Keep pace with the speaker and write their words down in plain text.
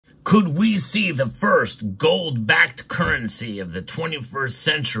Could we see the first gold-backed currency of the 21st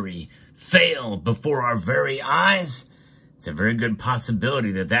century fail before our very eyes? It's a very good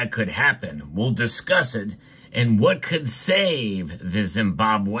possibility that that could happen. We'll discuss it and what could save the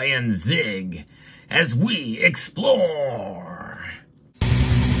Zimbabwean ZiG as we explore.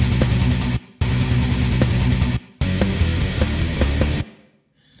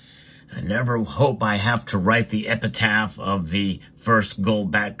 I never hope I have to write the epitaph of the first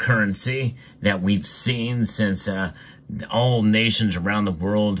gold-backed currency that we've seen since all nations around the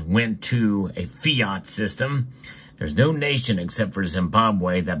world went to a fiat system. There's no nation except for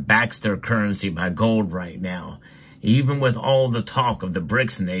Zimbabwe that backs their currency by gold right now. Even with all the talk of the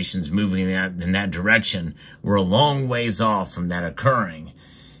BRICS nations moving in that direction, we're a long ways off from that occurring.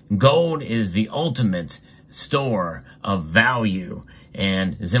 Gold is the ultimate store of value,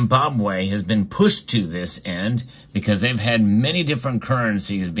 and Zimbabwe has been pushed to this end because they've had many different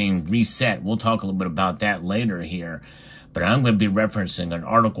currencies being reset. We'll talk a little bit about that later here. But I'm going to be referencing an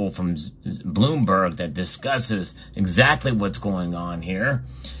article from Bloomberg that discusses exactly what's going on here.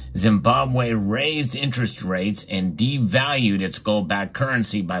 Zimbabwe raised interest rates and devalued its gold-backed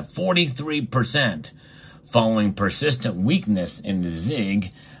currency by 43%, following persistent weakness in the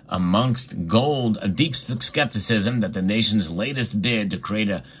ZiG amongst gold, a deep skepticism that the nation's latest bid to create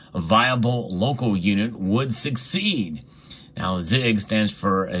a viable local unit would succeed. Now, ZiG stands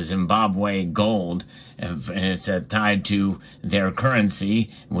for Zimbabwe Gold, and it's tied to their currency,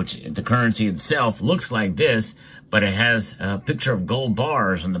 which the currency itself looks like this, but it has a picture of gold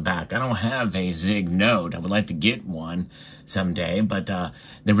bars on the back. I don't have a ZiG note. I would like to get one someday, but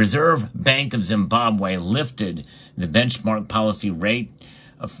the Reserve Bank of Zimbabwe lifted the benchmark policy rate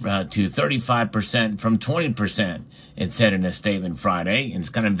to 35% from 20%, it said in a statement Friday. And it's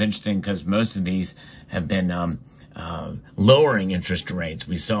kind of interesting because most of these have been lowering interest rates.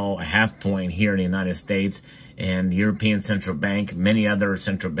 We saw a half point here in the United States, and the European Central Bank, many other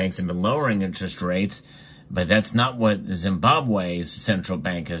central banks have been lowering interest rates, but that's not what Zimbabwe's central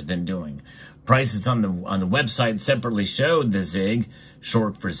bank has been doing. Prices on the website separately showed the ZiG,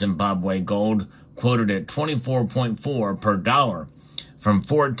 short for Zimbabwe Gold, quoted at 24.4 per dollar, from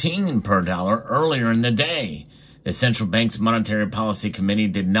 14 per dollar earlier in the day. The central bank's Monetary Policy Committee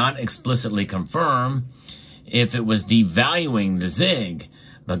did not explicitly confirm if it was devaluing the ZiG,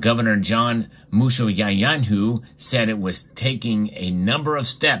 but Governor John Mushoyayanhu said it was taking a number of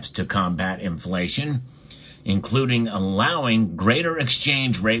steps to combat inflation, including allowing greater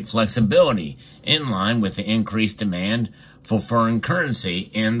exchange rate flexibility in line with the increased demand for foreign currency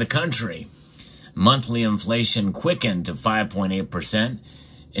in the country. Monthly inflation quickened to 5.8%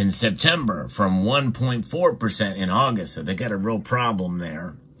 in September from 1.4% in August, so they got a real problem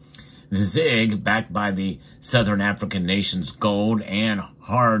there. The ZiG, backed by the Southern African nation's gold and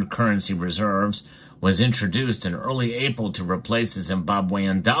hard currency reserves, was introduced in early April to replace the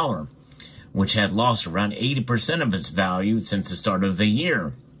Zimbabwean dollar, which had lost around 80% of its value since the start of the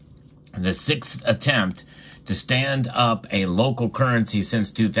year. The sixth attempt to stand up a local currency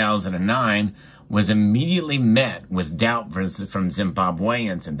since 2009 was immediately met with doubt from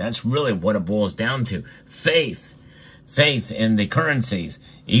Zimbabweans, and that's really what it boils down to. Faith in the currencies.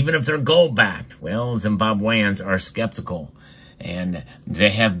 Even if they're gold-backed, well, Zimbabweans are skeptical, and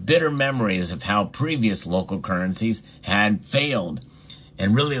they have bitter memories of how previous local currencies had failed.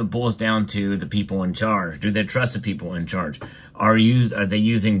 And really it boils down to the people in charge. Do they trust the people in charge? Are they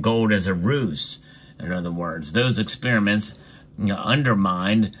using gold as a ruse? In other words, those experiments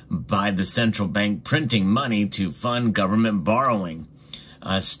undermined by the central bank printing money to fund government borrowing,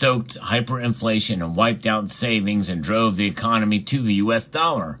 stoked hyperinflation and wiped out savings and drove the economy to the U.S.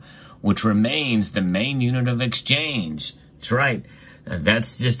 dollar, which remains the main unit of exchange. That's right.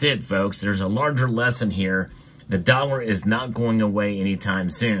 That's just it, folks. There's a larger lesson here. The dollar is not going away anytime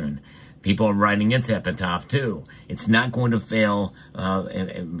soon. People are writing its epitaph, too. It's not going to fail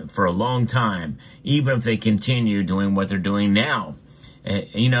for a long time, even if they continue doing what they're doing now.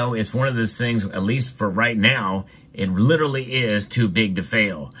 It's one of those things, at least for right now, it literally is too big to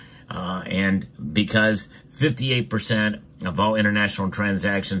fail. And because 58% of all international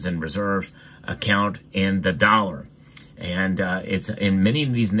transactions and reserves account in the dollar. And it's in many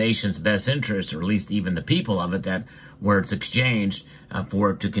of these nations' best interests, or at least even the people of it, that where it's exchanged for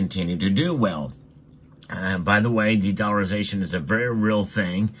it to continue to do well. By the way, de-dollarization is a very real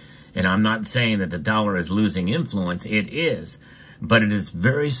thing, and I'm not saying that the dollar is losing influence. It is, but it is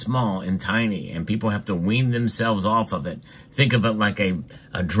very small and tiny, and people have to wean themselves off of it. Think of it like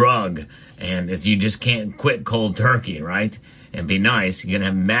a drug, and you just can't quit cold turkey, right? And be nice. You're going to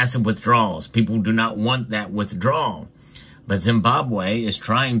have massive withdrawals. People do not want that withdrawal. But Zimbabwe is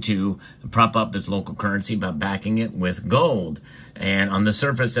trying to prop up its local currency by backing it with gold. And on the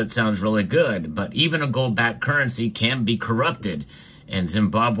surface, that sounds really good. But even a gold-backed currency can be corrupted. And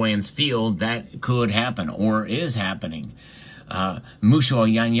Zimbabweans feel that could happen or is happening.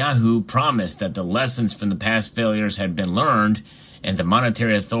 Mushoyanyahu promised that the lessons from the past failures had been learned and the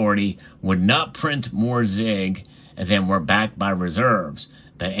monetary authority would not print more ZiG than were backed by reserves.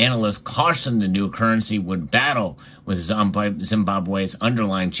 But analysts cautioned the new currency would battle with Zimbabwe's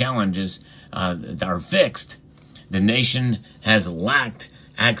underlying challenges that are fixed. The nation has lacked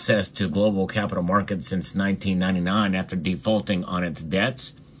access to global capital markets since 1999 after defaulting on its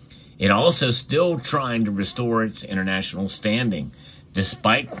debts. It also still trying to restore its international standing,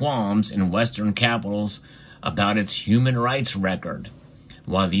 despite qualms in Western capitals about its human rights record.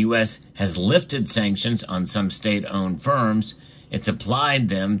 While the U.S. has lifted sanctions on some state-owned firms, it's applied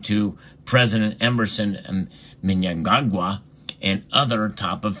them to President Emerson Mnangagwa and other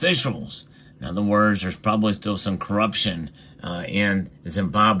top officials. In other words, there's probably still some corruption in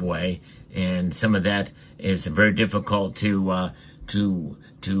Zimbabwe, and some of that is very difficult to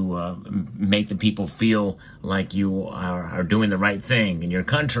make the people feel like you are doing the right thing in your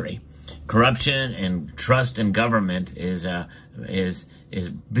country. Corruption and trust in government is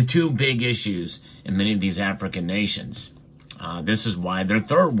two big issues in many of these African nations. This is why they're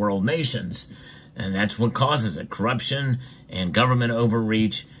third world nations, and that's what causes it: corruption and government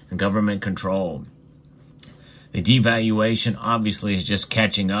overreach and government control. The devaluation obviously is just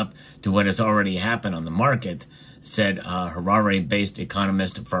catching up to what has already happened on the market, said Harare-based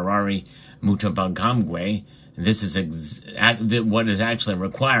economist Ferrari Mutabagambwe. This is what is actually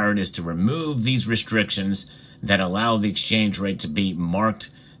required is to remove these restrictions that allow the exchange rate to be market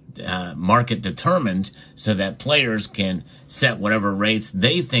determined so that players can set whatever rates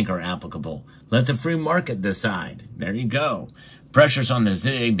they think are applicable. Let the free market decide. There you go. Pressures on the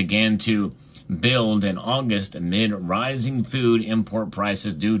ZiG began to build in August amid rising food import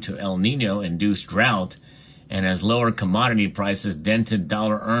prices due to El Nino-induced drought, and as lower commodity prices dented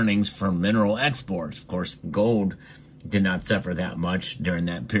dollar earnings from mineral exports. Of course, gold did not suffer that much during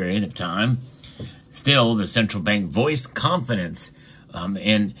that period of time. Still, the central bank voiced confidence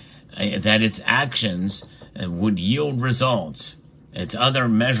in that its actions would yield results. Its other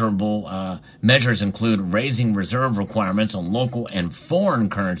measurable measures include raising reserve requirements on local and foreign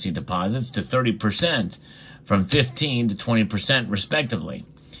currency deposits to 30% from 15 to 20% respectively,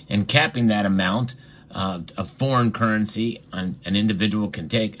 and capping that amount of foreign currency an individual can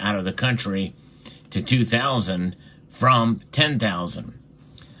take out of the country to 2,000 from 10,000.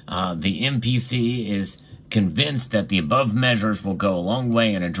 The MPC is convinced that the above measures will go a long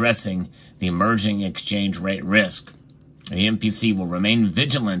way in addressing the emerging exchange rate risk. The MPC will remain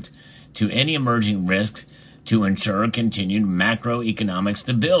vigilant to any emerging risks to ensure continued macroeconomic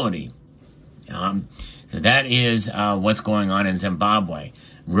stability. So that is what's going on in Zimbabwe.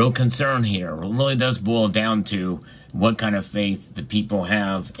 Real concern here. It really does boil down to what kind of faith the people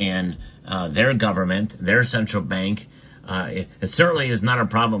have in their government, their central bank. It certainly is not a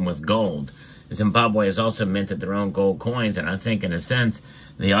problem with gold. Zimbabwe has also minted their own gold coins, and I think in a sense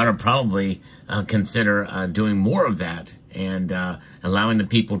they ought to probably consider doing more of that and allowing the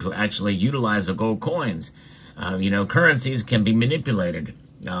people to actually utilize the gold coins. Currencies can be manipulated,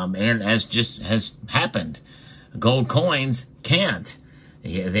 and as just has happened, gold coins can't.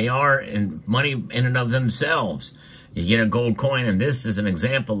 They are money in and of themselves. You get a gold coin, and this is an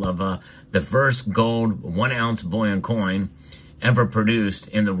example of the first gold 1 ounce bullion coin ever produced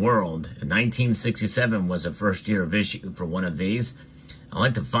in the world. 1967 was the first year of issue for one of these. I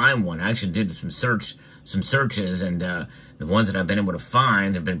like to find one. I actually did some searches, and the ones that I've been able to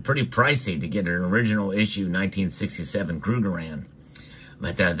find have been pretty pricey to get an original issue 1967 Krugerrand.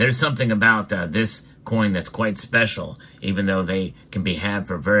 But there's something about this coin that's quite special, even though they can be had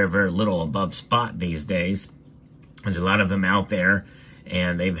for very, very little above spot these days. There's a lot of them out there,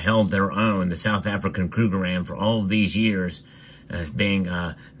 and they've held their own, the South African Krugerrand, for all of these years as being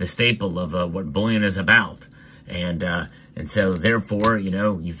the staple of what bullion is about. And so, therefore,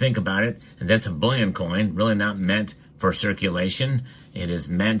 you think about it, and that's a bullion coin, really not meant for circulation. It is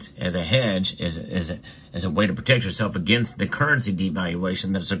meant as a hedge, as a way to protect yourself against the currency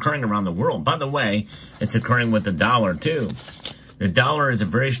devaluation that's occurring around the world. By the way, it's occurring with the dollar, too. The dollar is a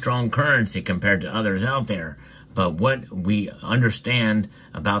very strong currency compared to others out there. But what we understand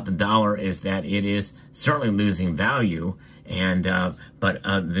about the dollar is that it is certainly losing value. And but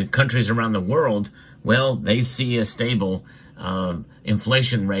the countries around the world, well, they see a stable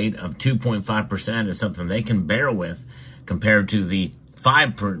inflation rate of 2.5% as something they can bear with, compared to the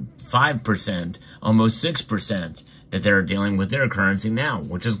 5%, almost 6% that they're dealing with their currency now,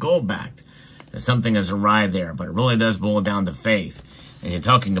 which is gold-backed. Something has arrived there, but it really does boil down to faith. And you're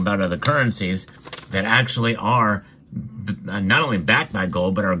talking about other currencies that actually are not only backed by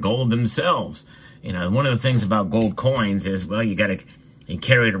gold, but are gold themselves. You know, one of the things about gold coins is, well, you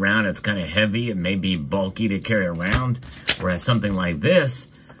carry it around. It's kind of heavy. It may be bulky to carry around. Whereas something like this,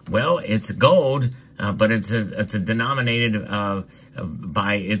 well, it's gold, but it's denominated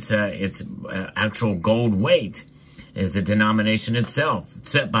by its actual gold weight is the denomination itself,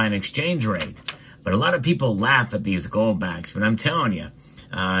 set by an exchange rate. But a lot of people laugh at these gold backs, but I'm telling you,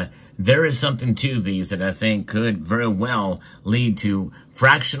 there is something to these that I think could very well lead to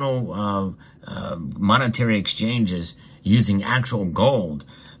fractional monetary exchanges using actual gold.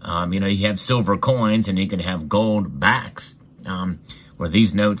 You know, you have silver coins and you can have gold backs, where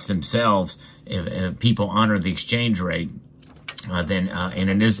these notes themselves, if people honor the exchange rate, and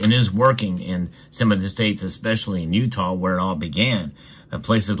it is working in some of the states, especially in Utah, where it all began.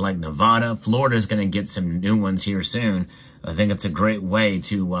 Places like Nevada, Florida is going to get some new ones here soon. I think it's a great way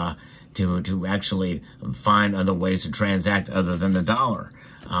to actually find other ways to transact other than the dollar.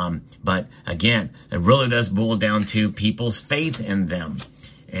 But again, it really does boil down to people's faith in them.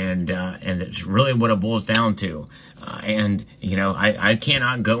 And it's really what it boils down to. And, you know, I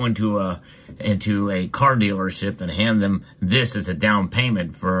cannot go into a car dealership and hand them this as a down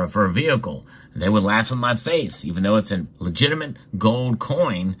payment for a vehicle. They would laugh in my face, even though it's a legitimate gold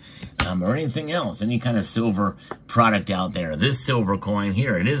coin, or anything else, any kind of silver product out there. This silver coin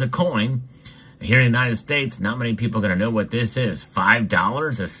here, it is a coin. Here in the United States, not many people are going to know what this is.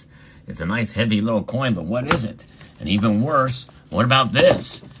 $5? It's a nice heavy little coin, but what is it? And even worse, what about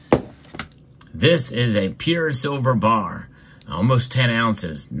this? This is a pure silver bar, almost 10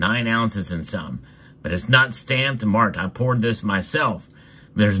 ounces, 9 ounces and some. But it's not stamped and marked. I poured this myself.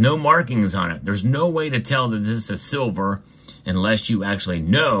 There's no markings on it. There's no way to tell that this is silver unless you actually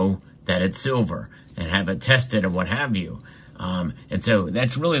know that it's silver and have it tested or what have you. And so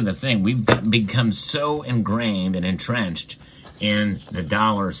that's really the thing. We've become so ingrained and entrenched in the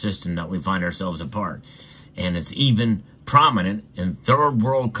dollar system that we find ourselves apart. And it's even prominent in third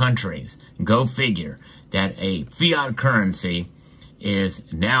world countries. Go figure that a fiat currency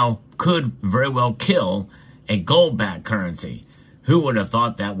could very well kill a gold-backed currency. Who would have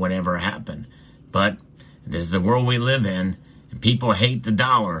thought that would ever happen? But this is the world we live in. And people hate the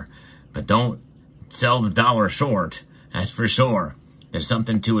dollar, but don't sell the dollar short. That's for sure. There's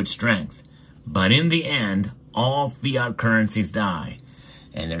something to its strength. But in the end, all fiat currencies die.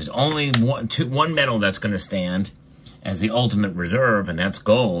 And there's only one metal that's going to stand as the ultimate reserve, and that's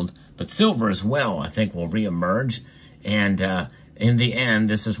gold. But silver as well, I think, will reemerge. And in the end,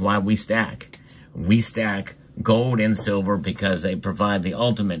 this is why we stack. We stack gold and silver because they provide the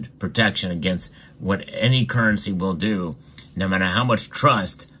ultimate protection against what any currency will do, no matter how much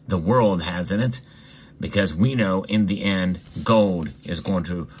trust the world has in it, because we know in the end, gold is going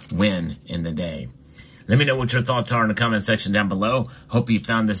to win in the day. Let me know what your thoughts are in the comment section down below. Hope you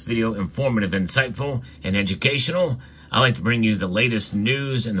found this video informative, insightful, and educational. I like to bring you the latest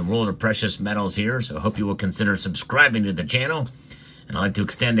news in the world of precious metals here, so I hope you will consider subscribing to the channel. And I'd like to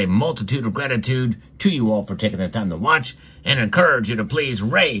extend a multitude of gratitude to you all for taking the time to watch, and encourage you to please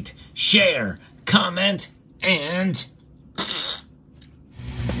rate, share, comment, and